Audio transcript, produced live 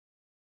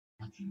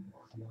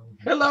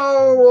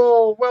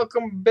Hello,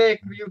 welcome back,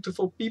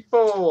 beautiful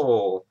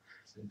people.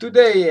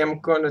 Today I'm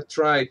gonna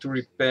try to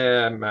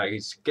repair my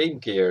game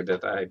gear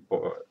that I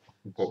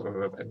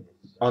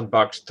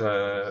unboxed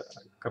a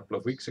couple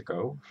of weeks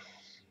ago.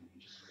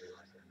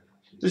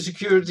 The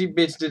security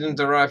bits didn't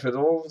arrive at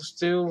all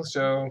still,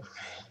 so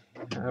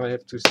I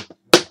have to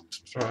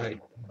try.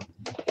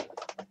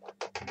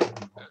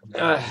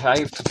 I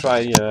have to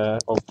try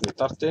open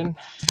it up then.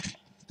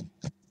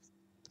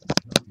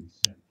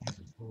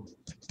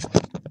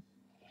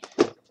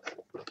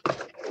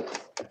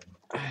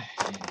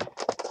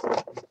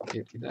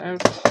 Get it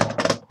out.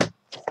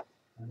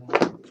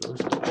 Close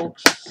the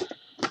box.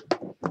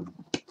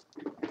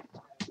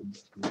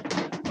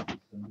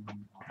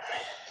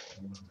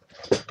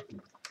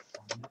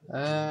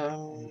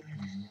 Um,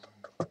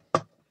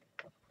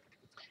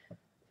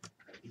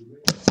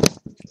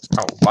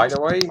 Oh, by the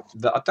way,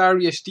 the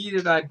Atari ST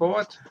that I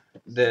bought,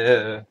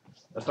 the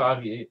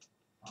Atari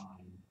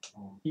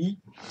E,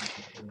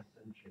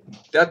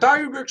 the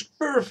Atari works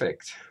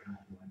perfect.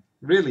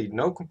 Really,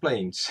 no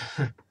complaints.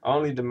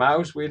 Only the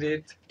mouse with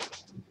it,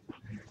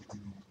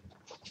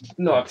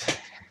 not.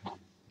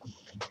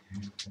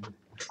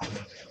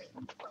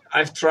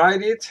 I've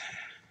tried it,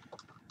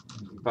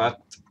 but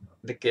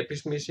the cap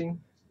is missing.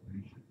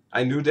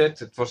 I knew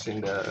that, it was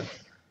in the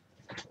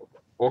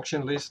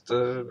auction list,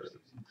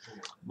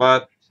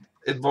 but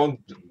it won't,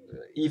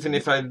 even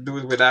if I do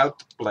it without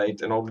the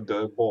plate and only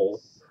the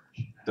ball,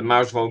 the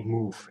mouse won't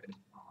move.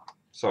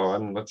 So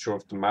I'm not sure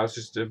if the mouse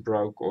is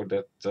broke or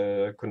that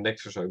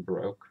connectors are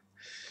broke.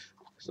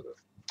 So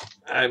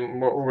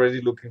I'm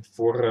already looking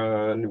for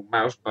a new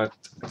mouse, but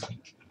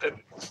they're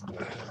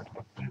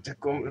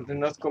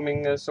not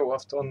coming so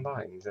often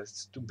online.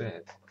 That's too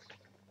bad.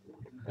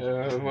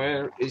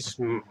 Where is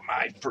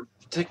my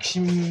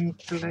protection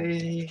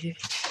plate?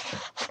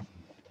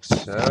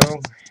 So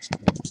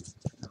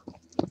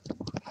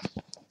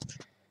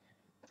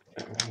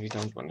we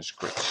don't want to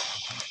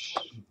scratch.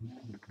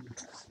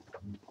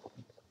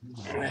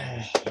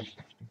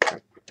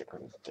 We're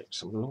gonna take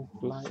some long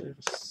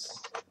pliers.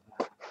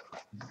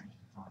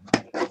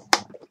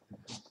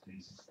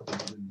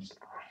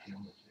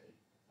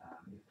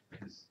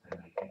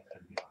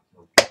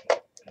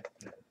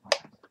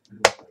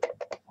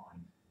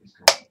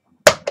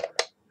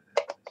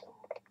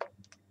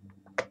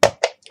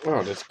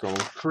 Oh, that's going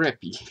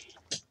crappy.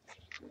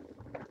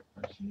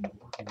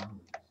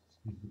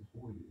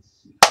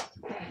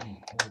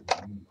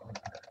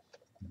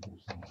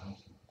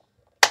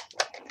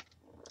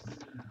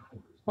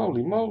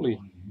 Holy moly.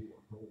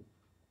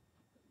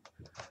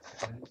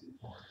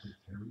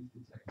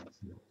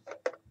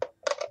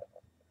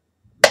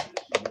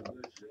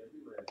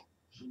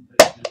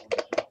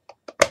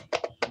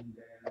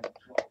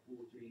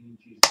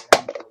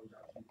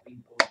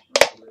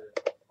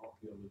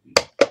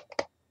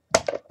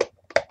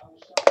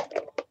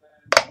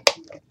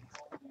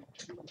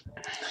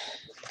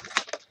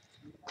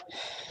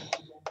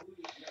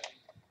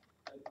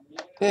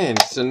 And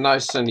it's a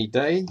nice sunny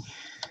day.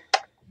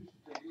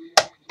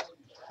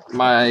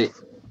 My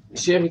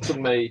cherry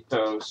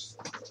tomatoes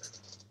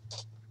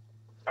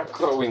are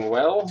growing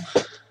well.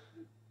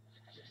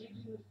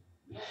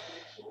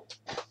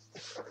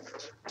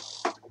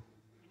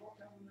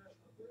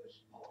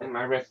 And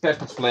my red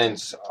pepper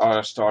plants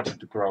are starting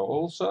to grow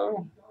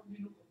also.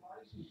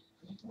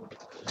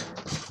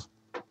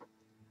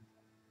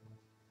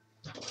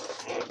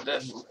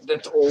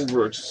 That all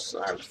works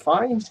out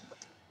fine.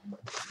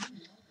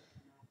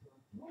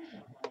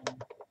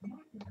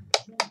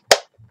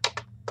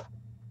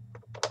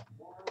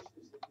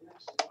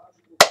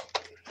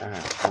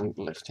 I'm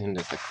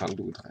left-handed, I can't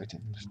do it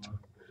right-handed.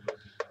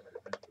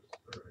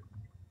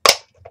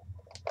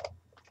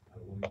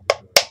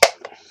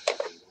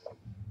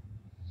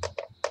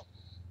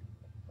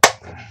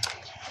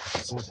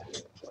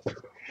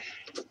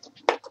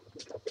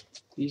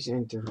 These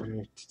ain't the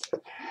right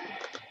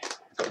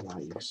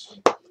pliers.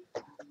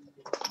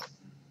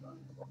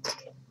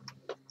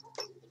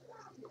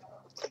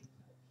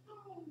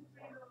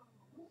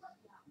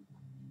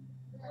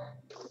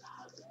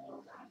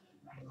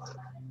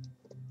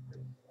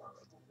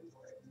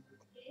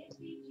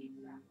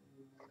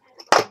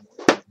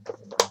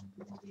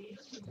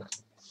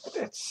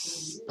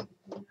 That's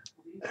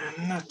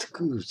not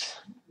good.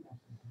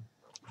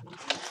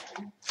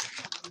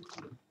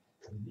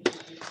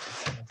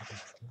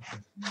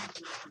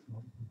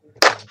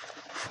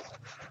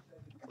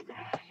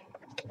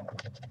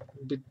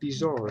 A bit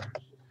bizarre.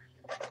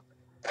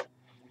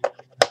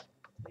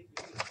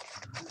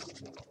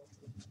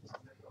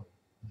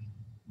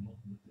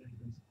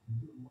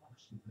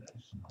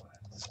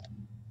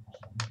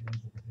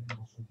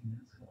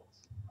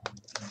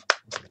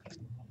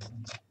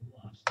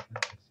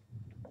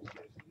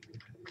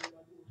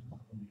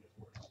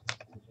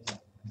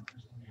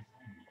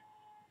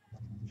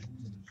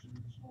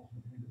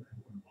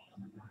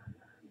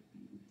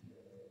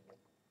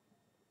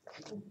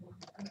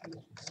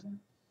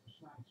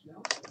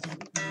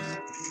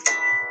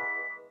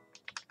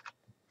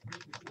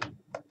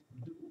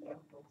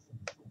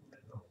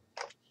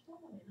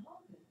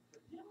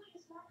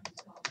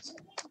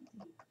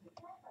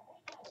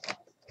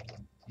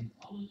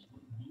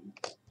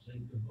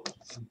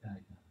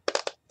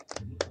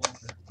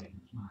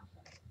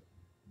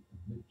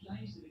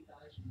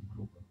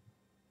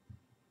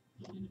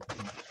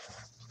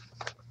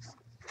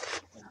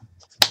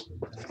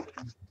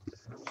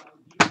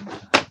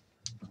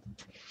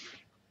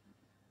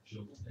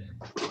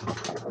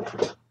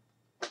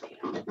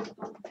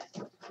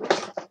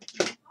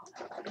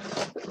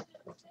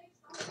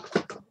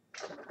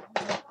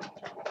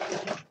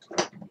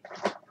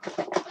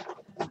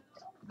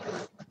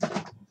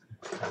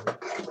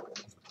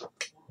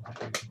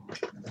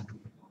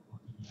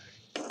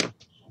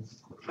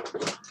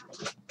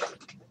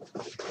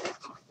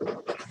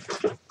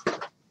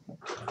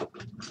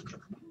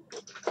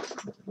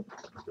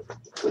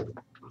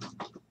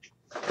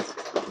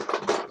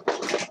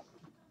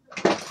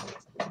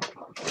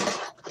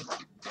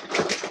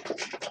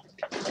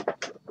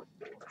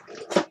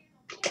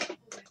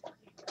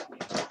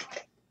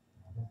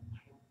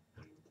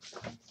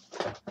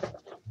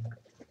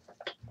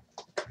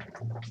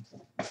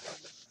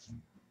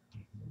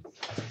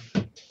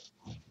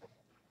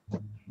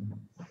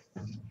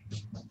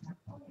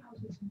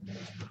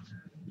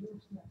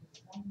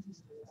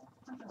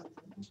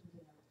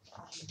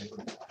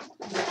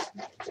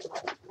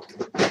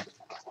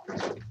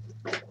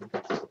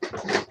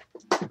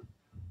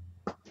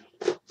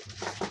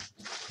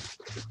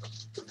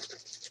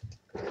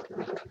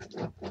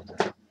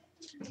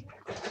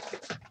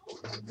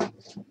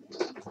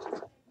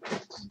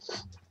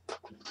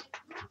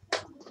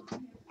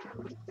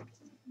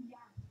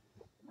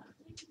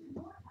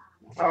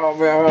 Oh,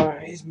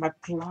 where is my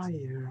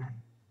plier?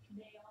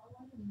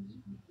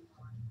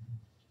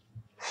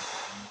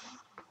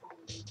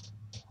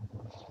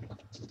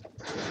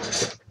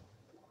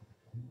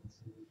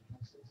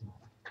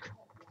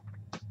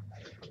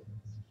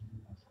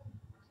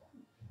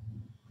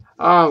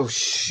 Oh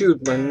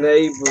shoot, my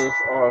neighbor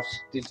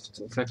asked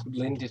if I could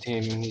lend it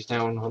him and he's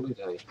now on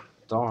holiday.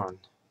 Darn.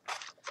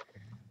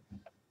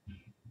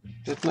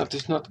 That nut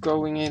is not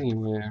going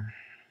anywhere.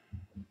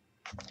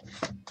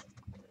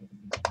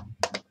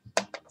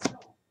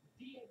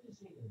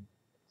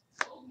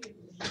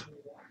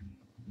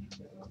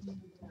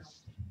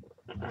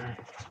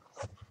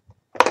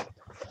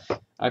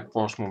 I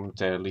pause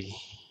momentarily.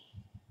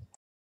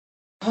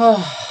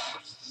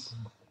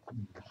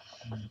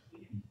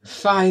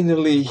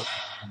 Finally,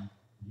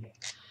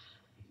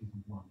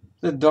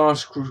 the darn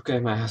screw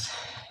came out.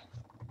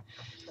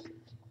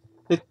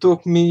 It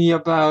took me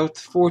about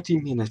 40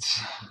 minutes.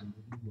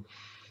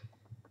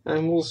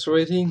 I'm all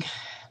sweating.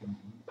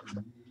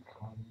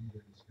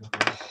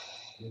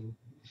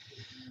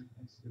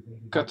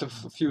 Cut a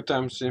few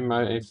times in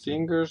my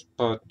fingers,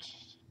 but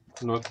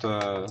not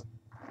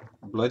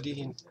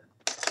bloody.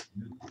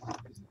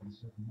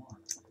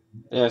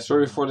 Yeah,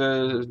 sorry for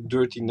the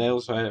dirty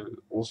nails. I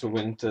also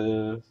went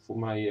for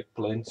my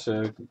plants,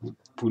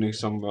 putting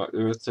some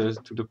earth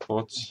to the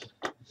pots.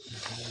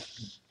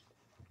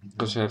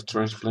 Because I have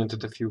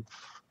transplanted a few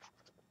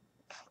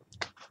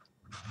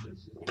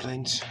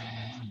plants.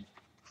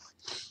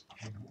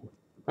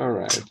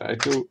 Alright, I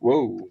do.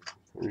 Whoa,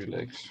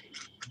 relax.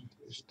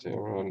 Is there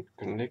a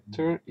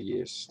connector?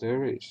 Yes,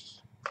 there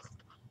is.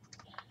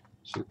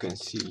 As you can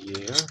see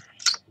here.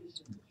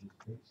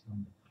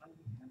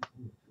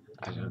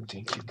 I don't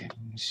think you can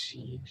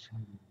see it.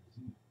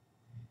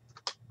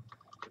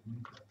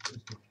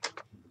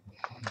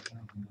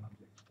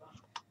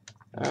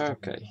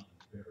 Okay.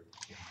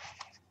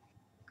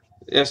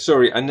 Yeah,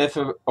 sorry, I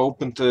never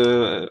owned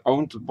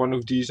one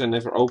of these. I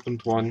never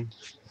opened one.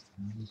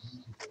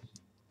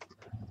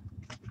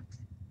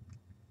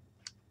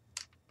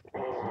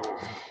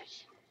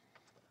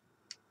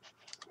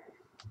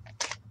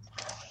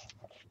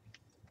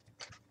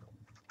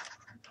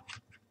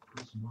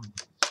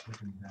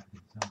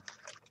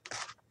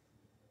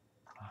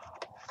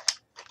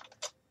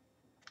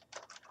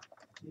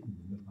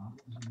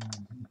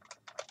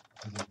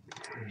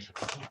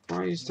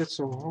 Why is that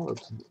so hard?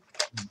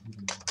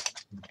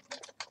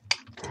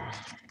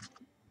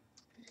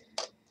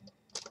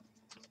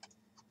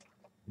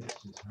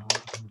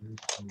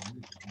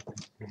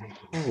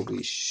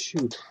 Holy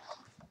shoot.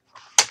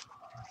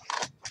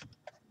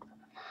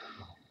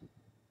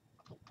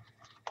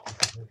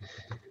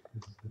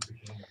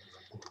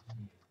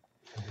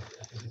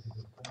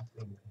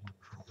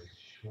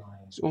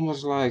 It's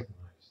almost like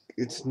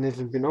it's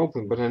never been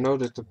opened, but I know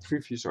that the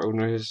previous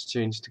owner has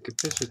changed the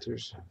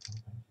capacitors.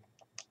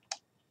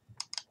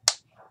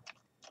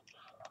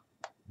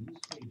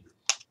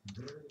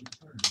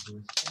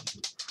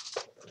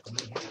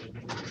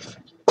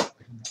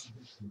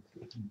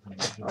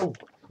 Oh,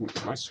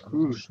 my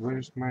screws,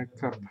 where's my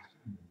cup?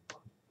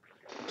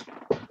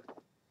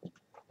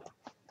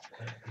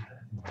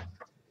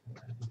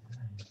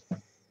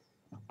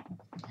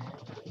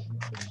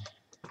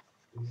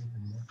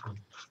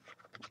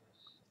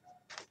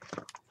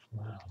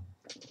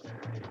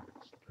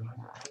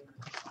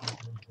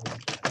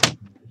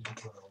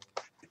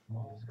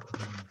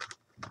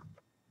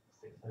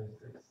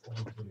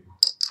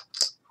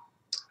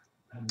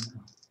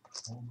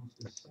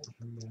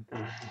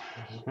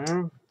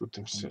 Put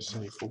them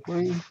safe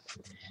away.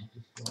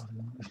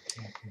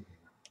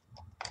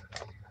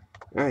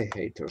 I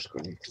hate those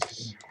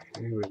connectors. I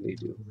really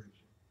do.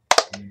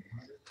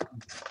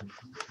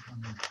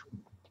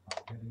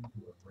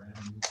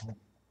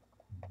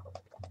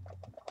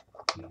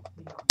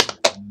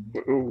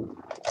 Oh,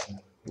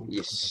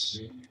 yes.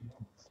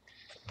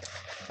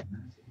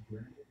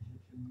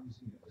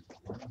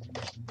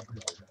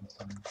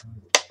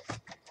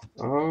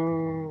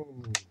 Oh,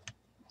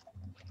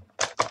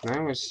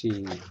 now I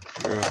see.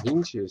 There are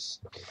hinges.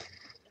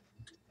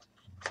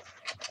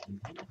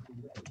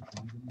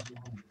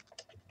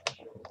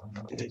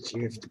 That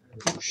you have to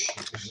push.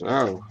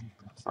 So,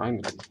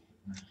 finally.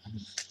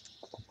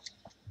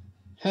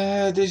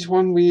 This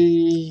one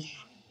we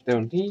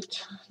don't need.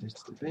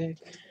 That's the back.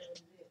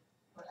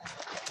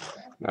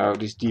 Now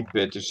this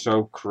dpad is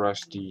so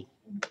crusty.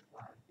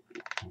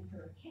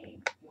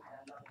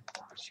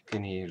 As you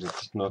can hear,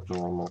 it's not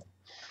normal.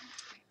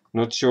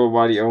 Not sure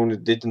why the owner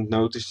didn't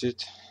notice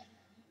it.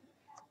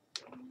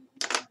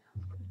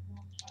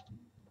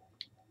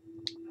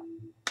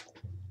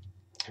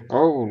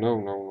 Oh, no,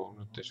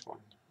 not this one.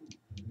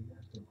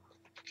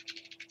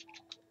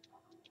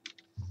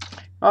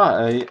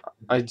 I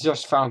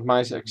just found my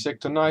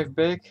X-Acto knife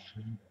bag.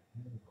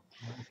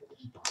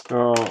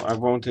 So I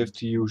won't have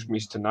to use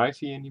Mr.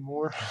 Knifey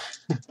anymore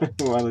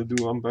while I do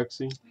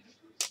unboxing.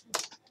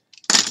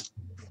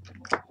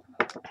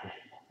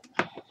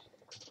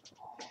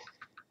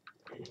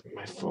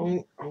 My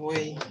phone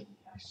away.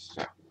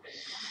 So.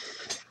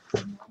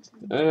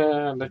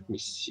 Let me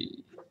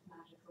see.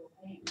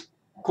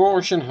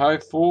 Caution, high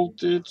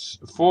voltage,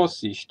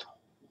 Vorsicht,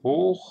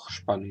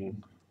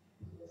 Hochspannung.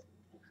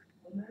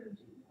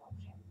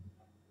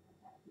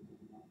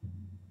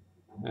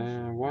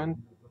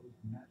 1,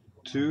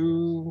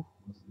 2,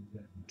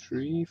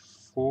 3,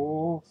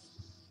 4,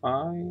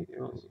 5,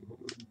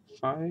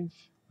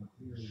 5.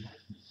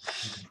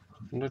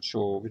 I'm not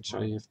sure which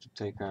I have to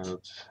take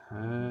out.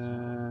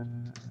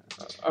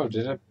 Oh,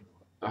 did I?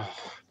 Oh.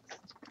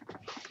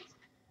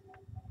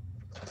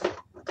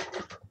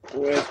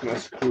 Where's my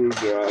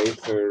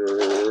screwdriver?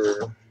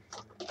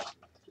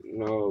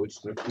 No,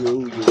 it's not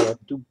you. You are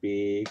too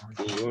big.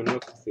 You are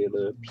not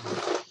Phillips.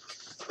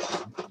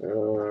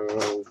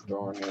 Oh,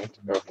 darn it.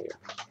 Okay.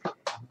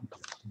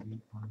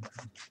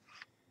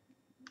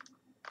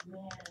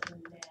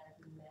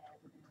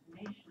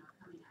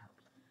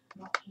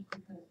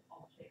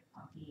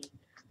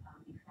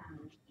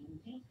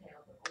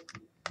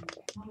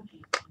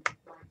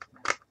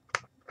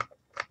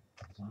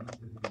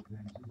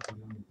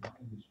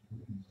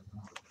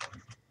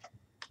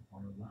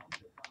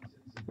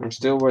 I'm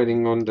still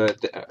waiting on the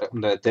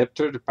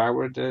adapter, the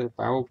power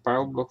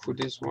block for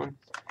this one.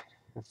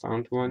 I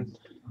found one.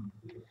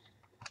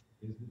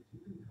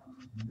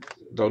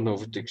 Don't know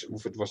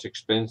if it was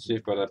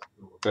expensive, but I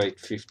paid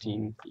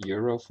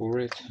 €15 for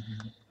it.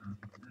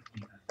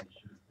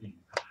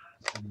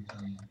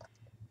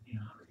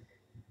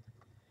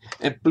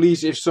 And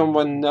please, if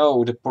someone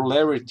knows the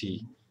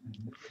polarity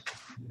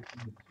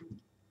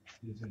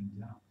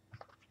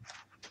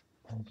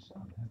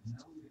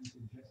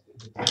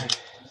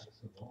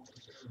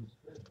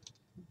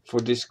for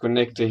this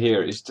connector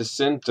here, is the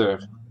center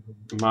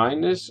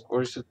minus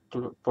or is it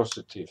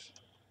positive?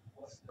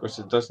 Because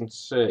it doesn't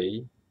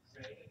say,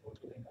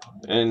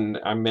 and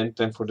I meant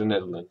then for the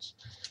Netherlands,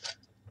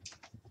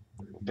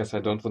 because I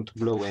don't want to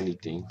blow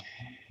anything.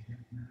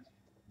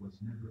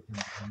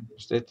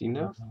 Is that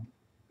enough?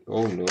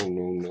 Oh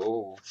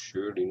no,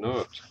 surely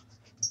not.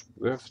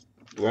 Do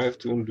I have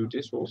to undo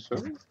this also?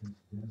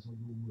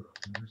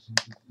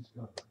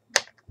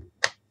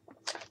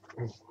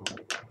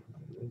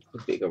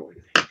 The bigger one.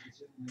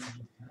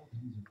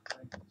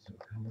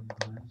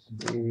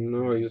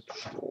 No, you're too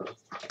small.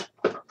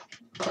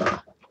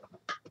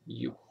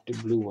 You, the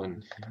blue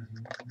one.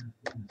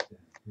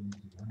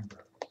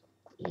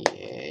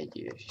 Yeah,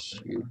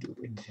 yes, you do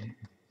it.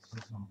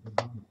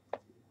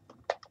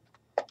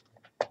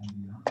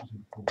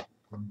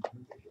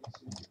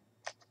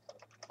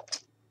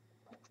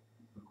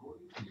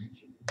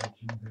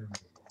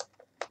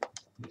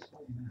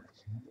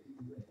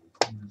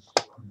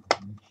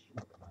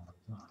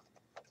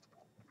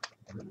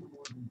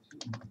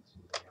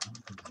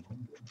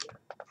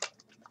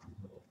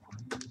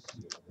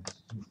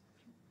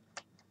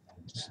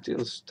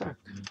 Still stuck.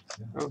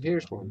 Oh,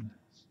 here's one.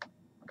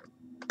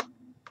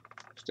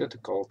 Is that the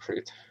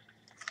culprit?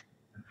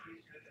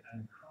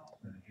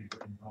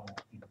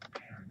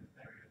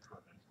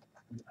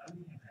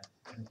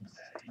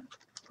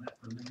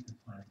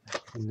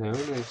 No,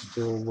 there's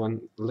still one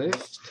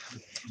left.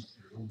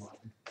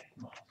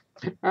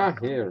 Ah,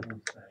 here.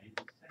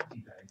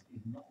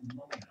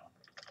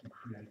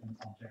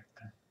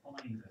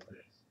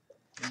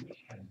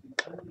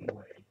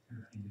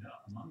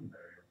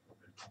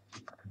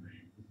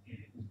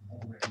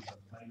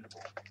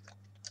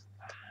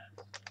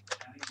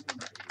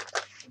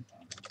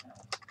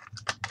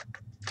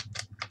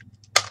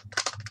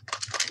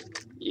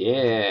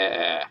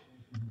 Yeah.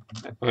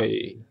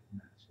 Hey.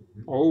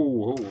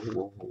 Oh.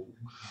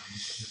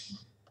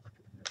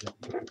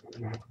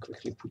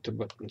 Quickly put the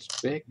buttons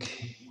back.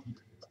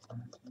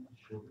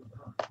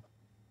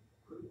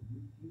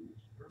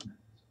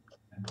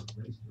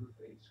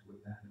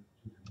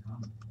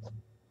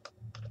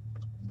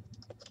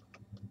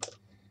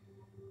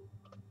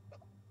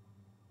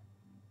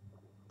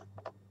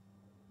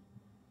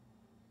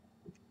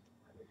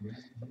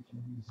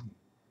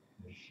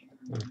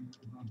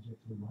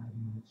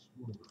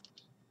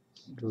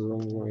 The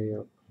wrong way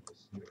up.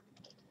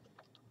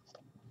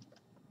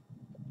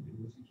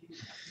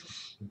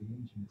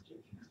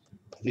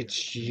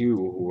 It's you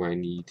who I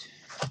need.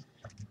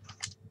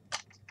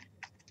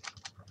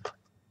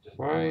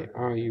 Why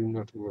are you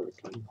not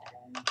working?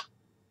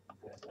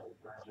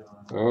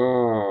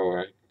 Oh,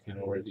 I can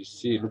already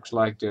see. It looks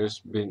like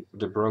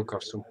they broke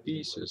off some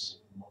pieces.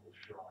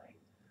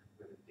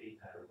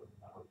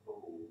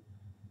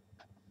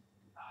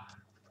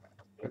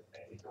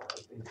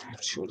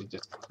 But surely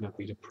that could not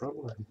be the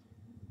problem.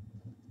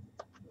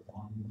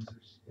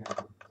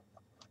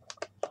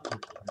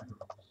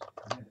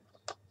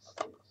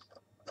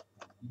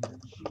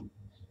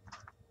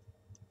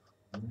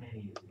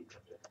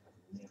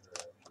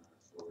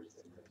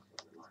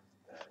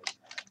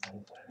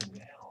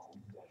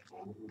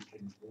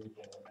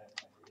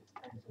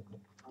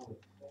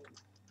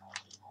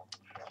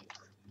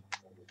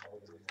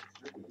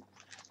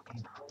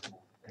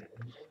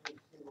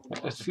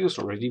 It feels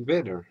already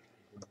better.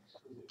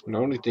 The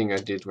only thing I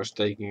did was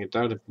taking it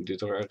out and put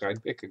it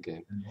right back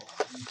again.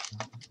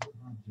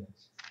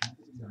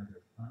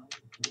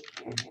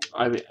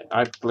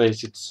 I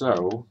placed it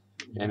so,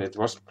 and it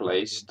was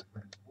placed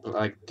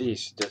like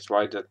this. That's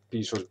why that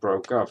piece was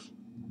broke off.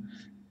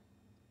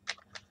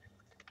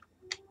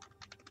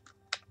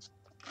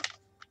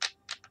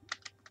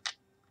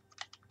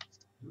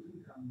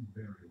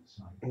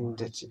 And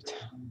that's it.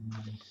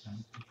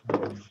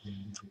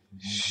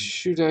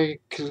 Should I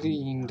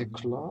clean the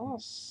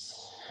class?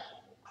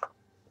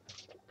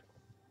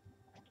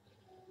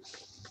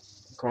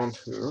 Can't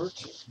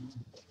hurt.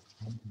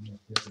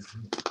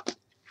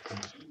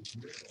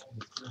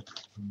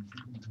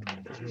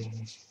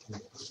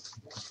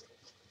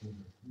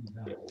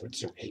 With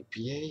some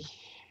APA.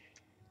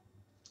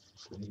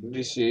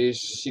 This is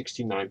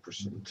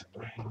 69%.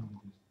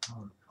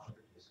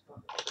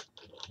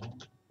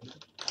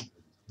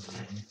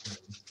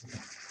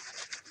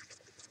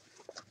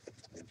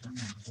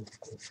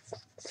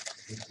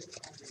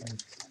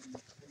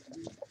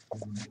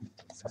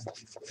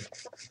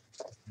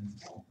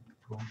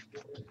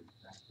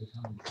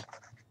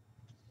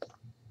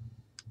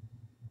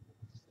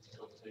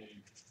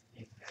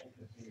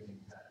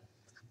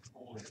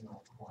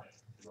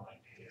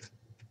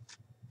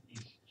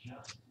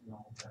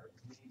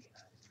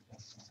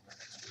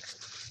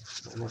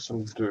 There's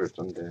some dirt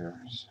on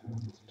there, so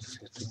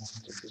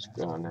this is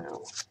gone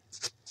now.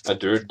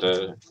 Dirt,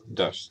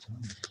 dust.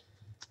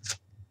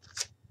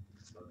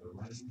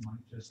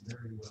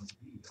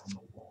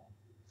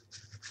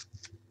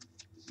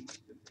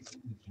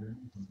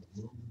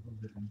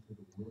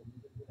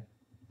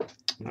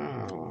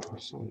 Oh,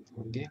 some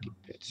organic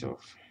bits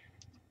off.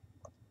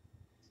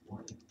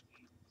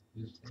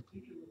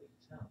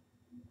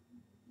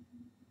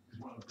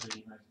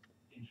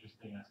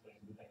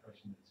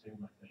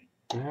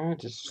 No,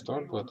 just a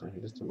start button.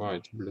 That's why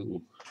it's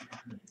blue.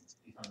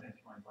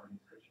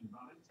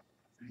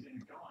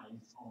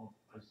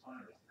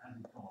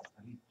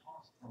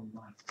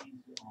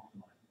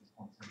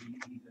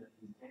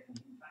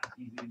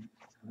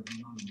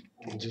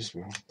 This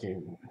one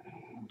can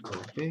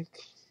go big.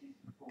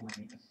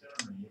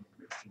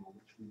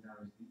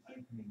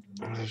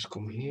 Let's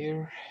come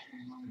here.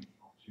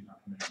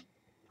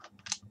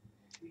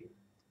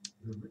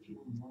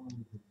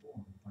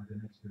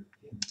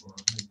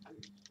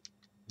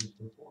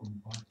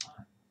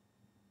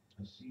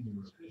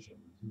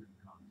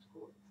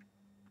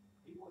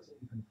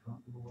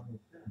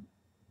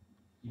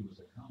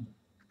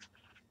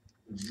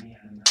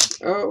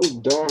 Oh,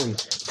 darn.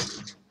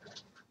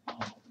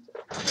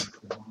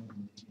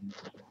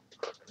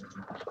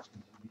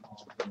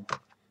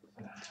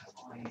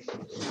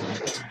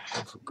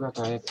 I forgot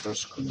I had those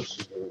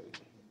screws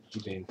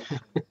put in.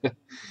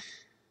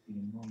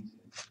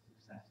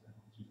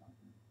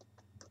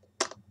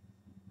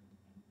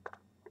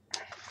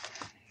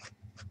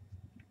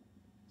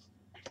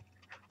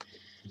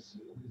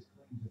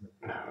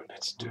 Oh,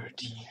 that's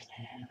dirty.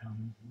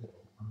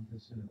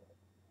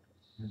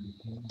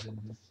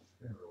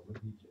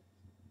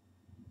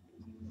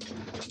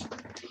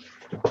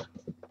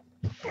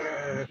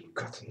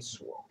 Cut and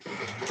swap.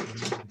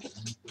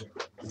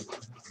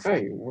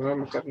 Hey, well,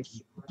 I'm cutting.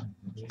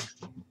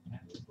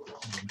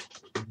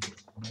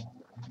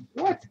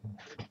 What?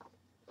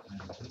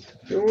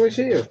 You're always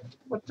here.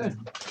 What the?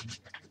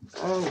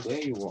 Oh,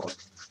 there you are.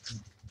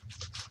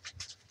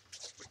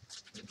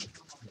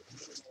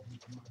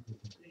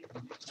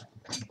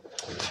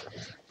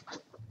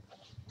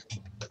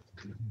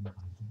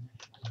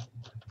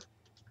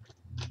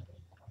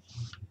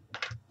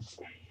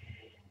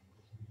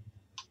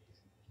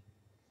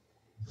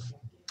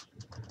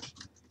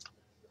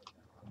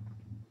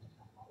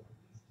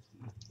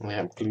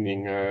 I'm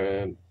cleaning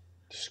the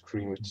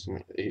screen with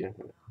some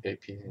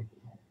APA.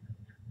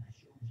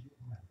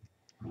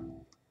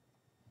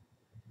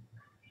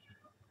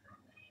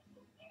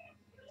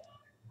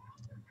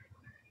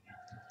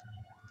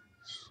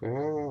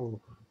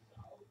 So.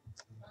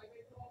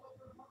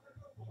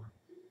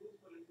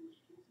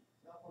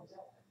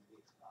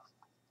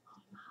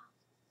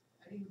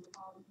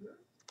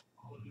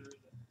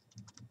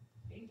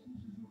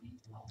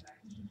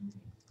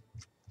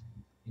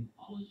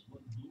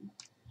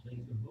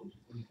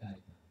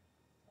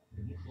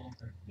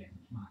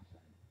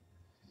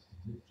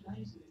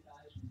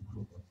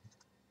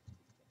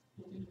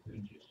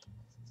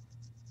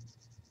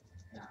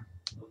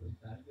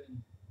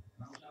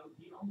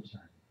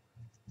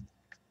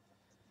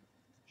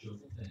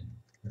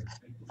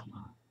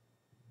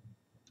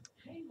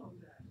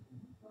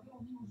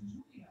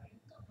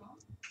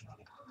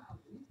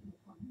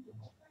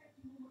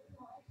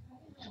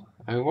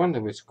 I wonder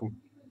which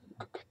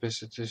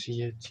capacitors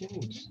he had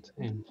changed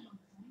in.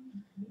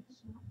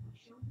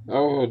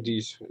 Oh,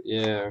 these.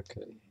 Yeah,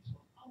 okay.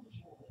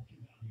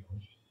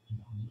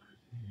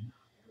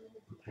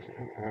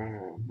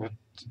 But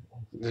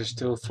there's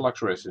still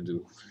flux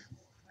residue.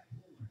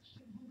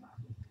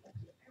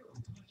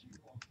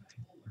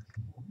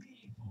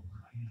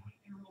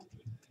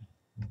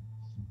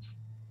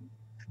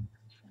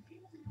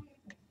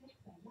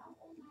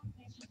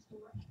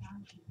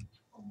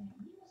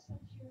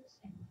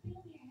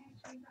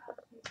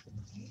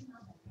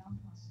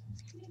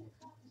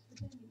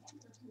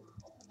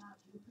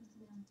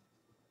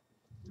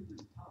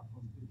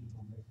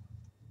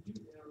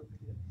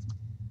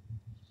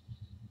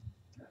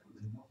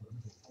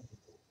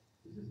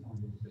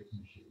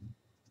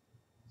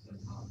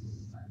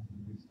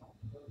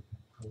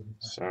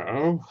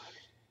 So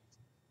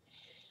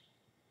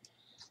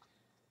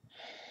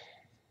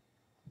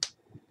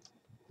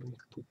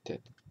put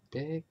that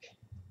back.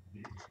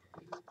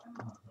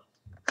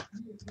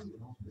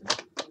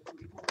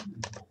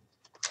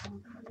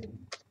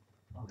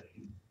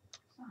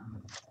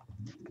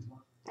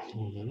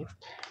 Yep.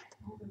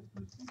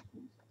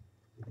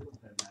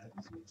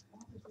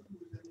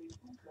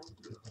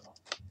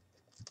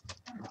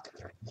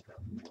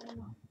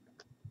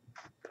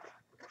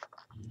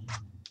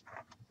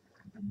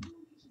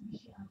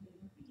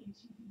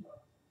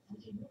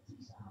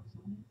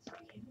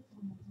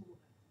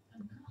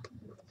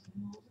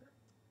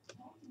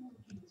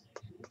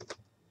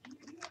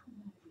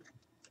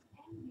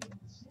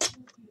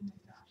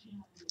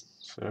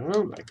 So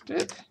like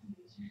that.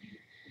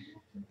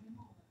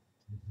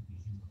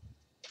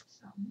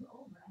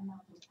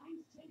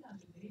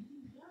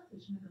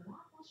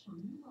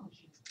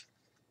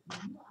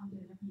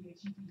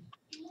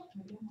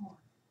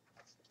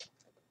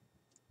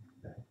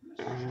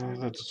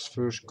 Let's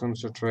first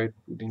concentrate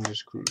putting the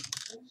screw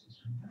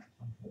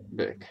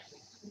back.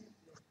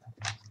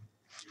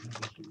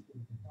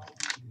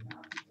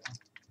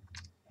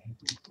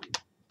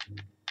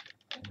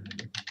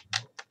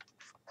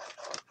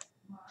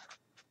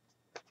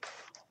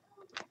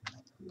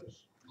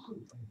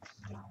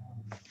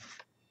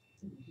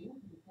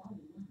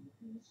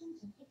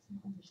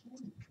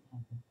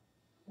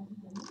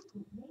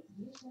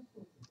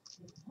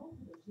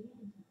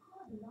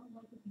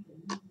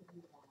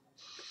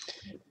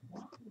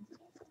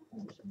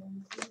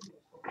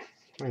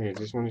 Hey,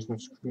 this one is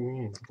not screwing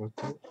in. What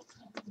the?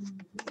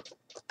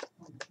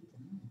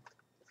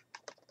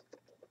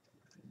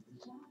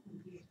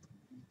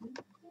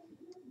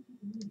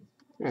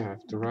 Yeah, I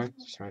have the right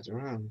side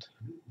around.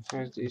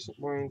 Why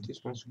ain't this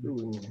one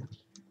screwing in?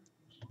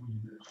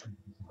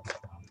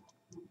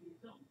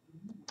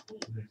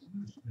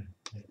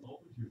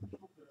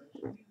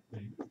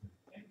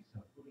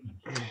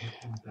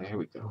 There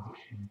we go.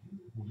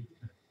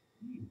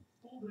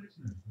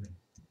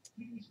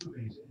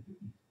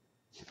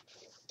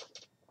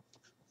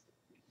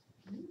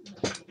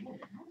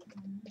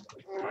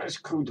 My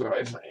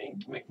screwdriver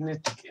ain't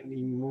magnetic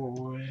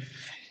anymore.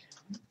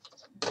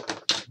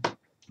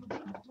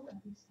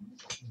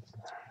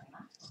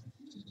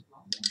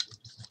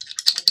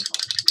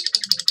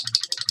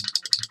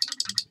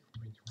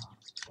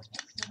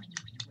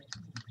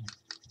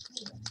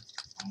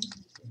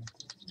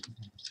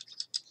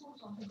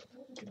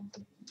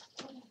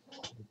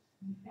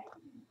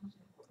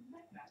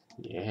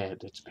 Yeah,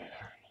 that's better.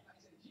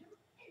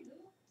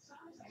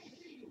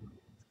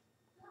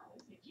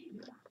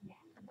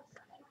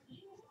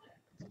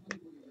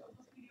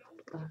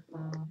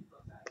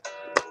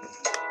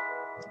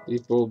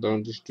 People,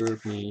 don't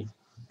disturb me.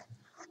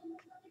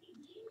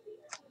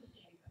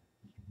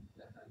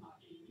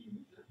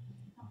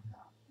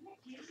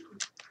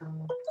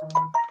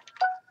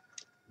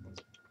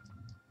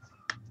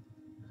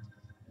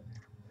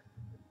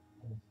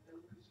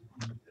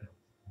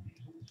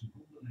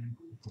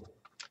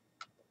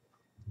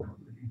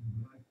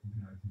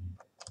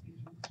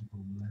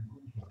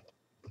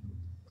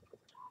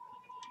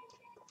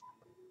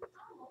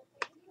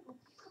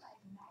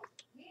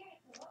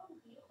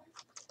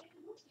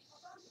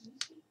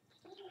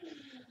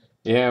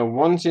 Yeah,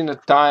 once in a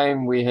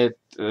time we had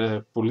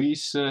a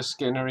police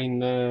scanner in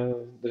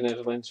the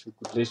Netherlands. We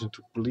could listen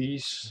to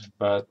police,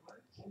 but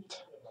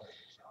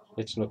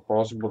it's not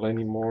possible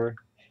anymore.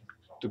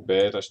 Too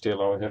bad. I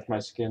still have my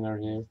scanner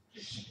here.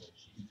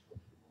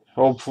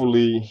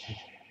 Hopefully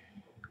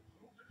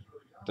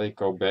they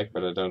go back,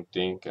 but I don't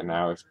think. And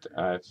now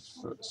I've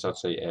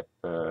such a app.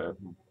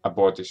 I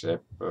bought this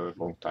app a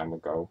long time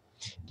ago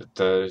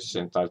that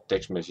sent out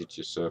text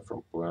messages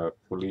from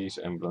police,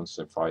 ambulance,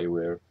 and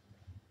fireware.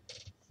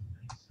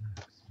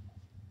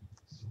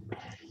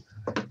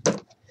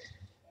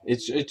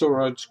 It's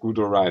alright. It's good,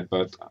 alright,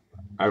 but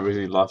I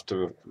really love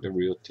the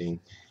real thing.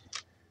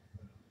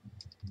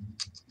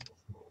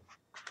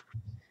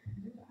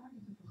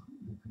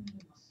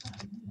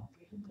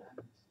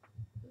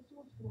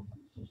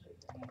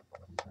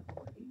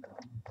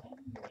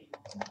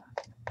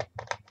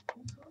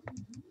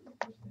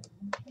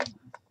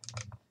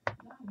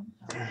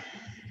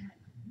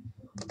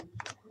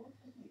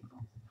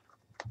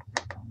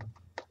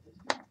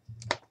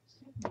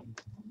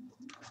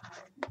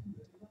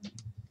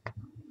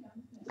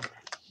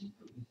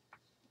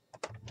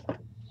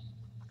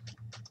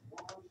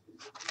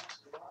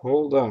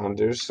 Hold on,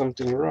 there's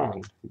something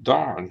wrong.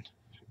 Darn.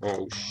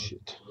 Oh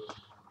shit.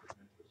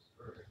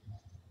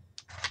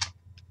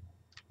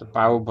 The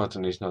power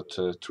button is not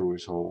through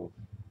his hole.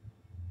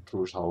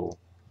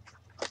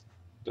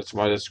 That's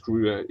why the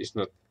screw is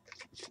not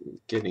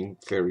getting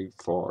very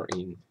far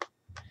in.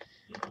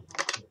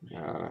 I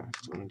have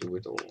to undo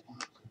it all.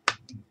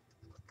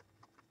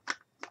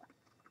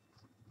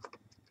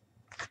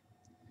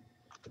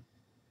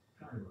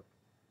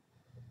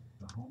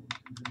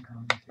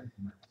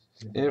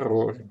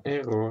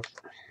 Error.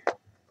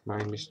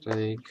 My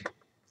mistake.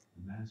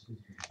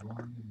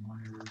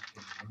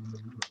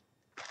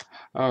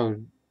 Oh,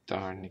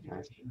 darn it, I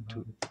have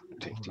to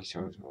take these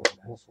out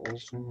off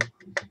also.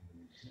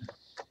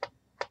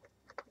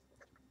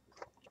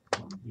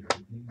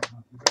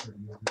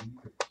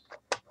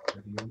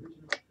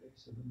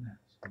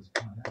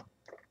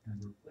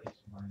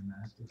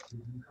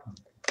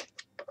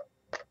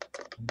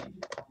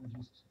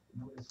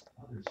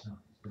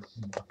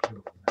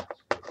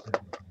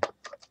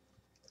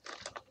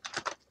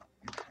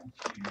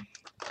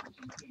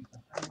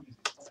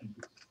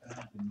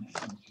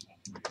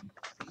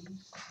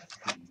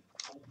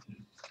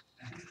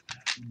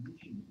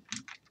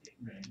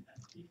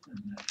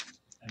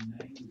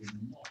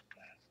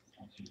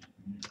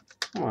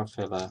 Come on,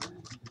 fella.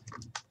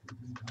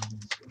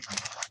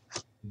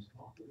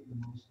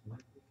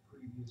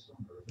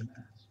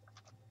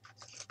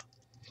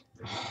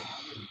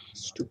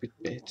 Stupid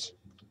bits.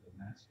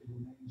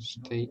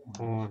 Stay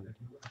on.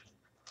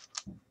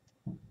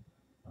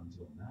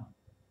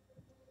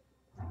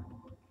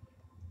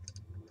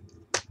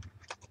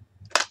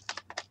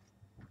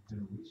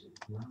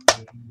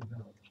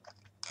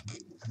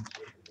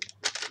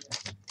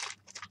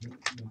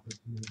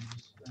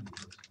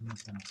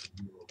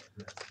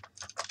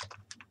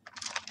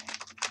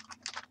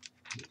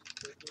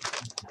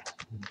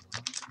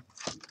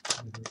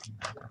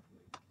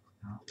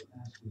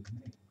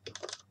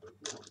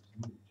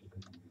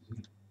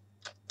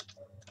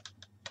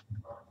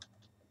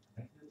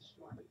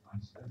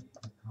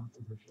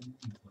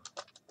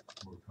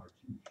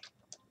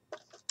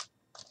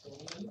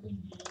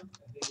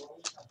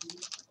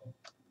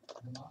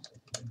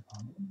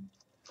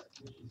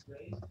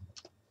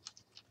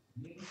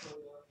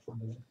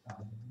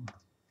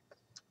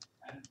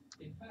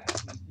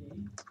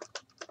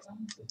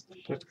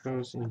 That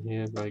goes in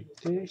here like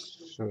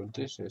this, so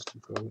this has to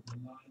go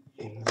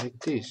in like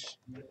this.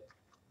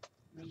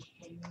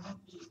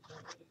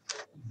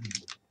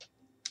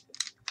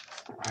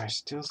 I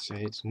still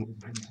say it's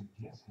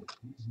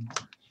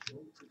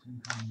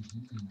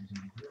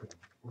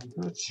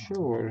not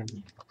sure.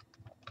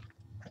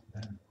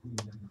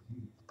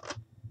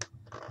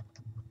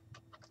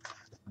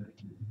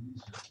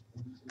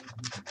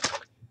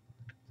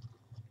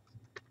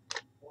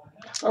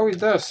 Oh, it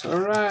does. All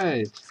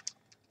right.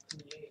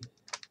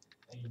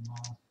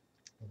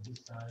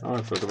 Oh,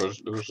 I thought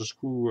there was a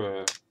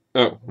screw.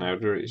 Oh, now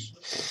there is.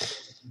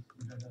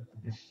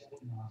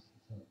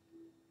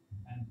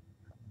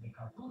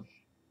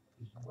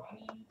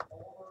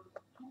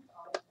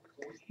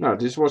 Now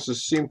this was a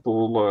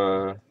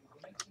simple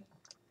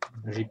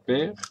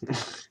repair.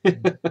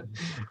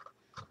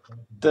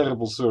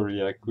 Terrible,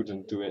 sorry, I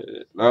couldn't do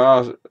it.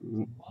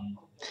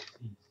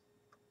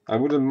 I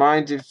wouldn't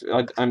mind if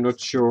I'm not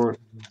sure.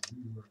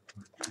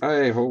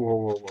 Hey,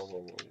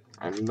 ho.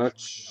 I'm not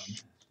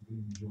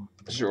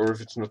sure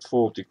if it's not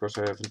faulty because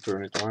I haven't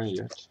turned it on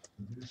yet.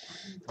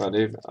 But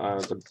if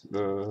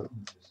the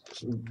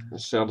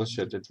seller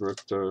said it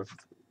worked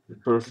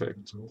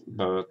perfect,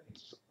 but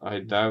I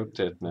doubt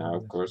that now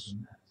because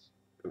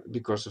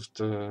of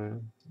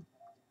the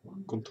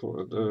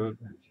control,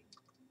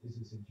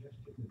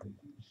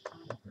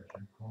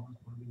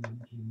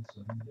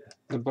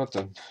 the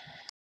button.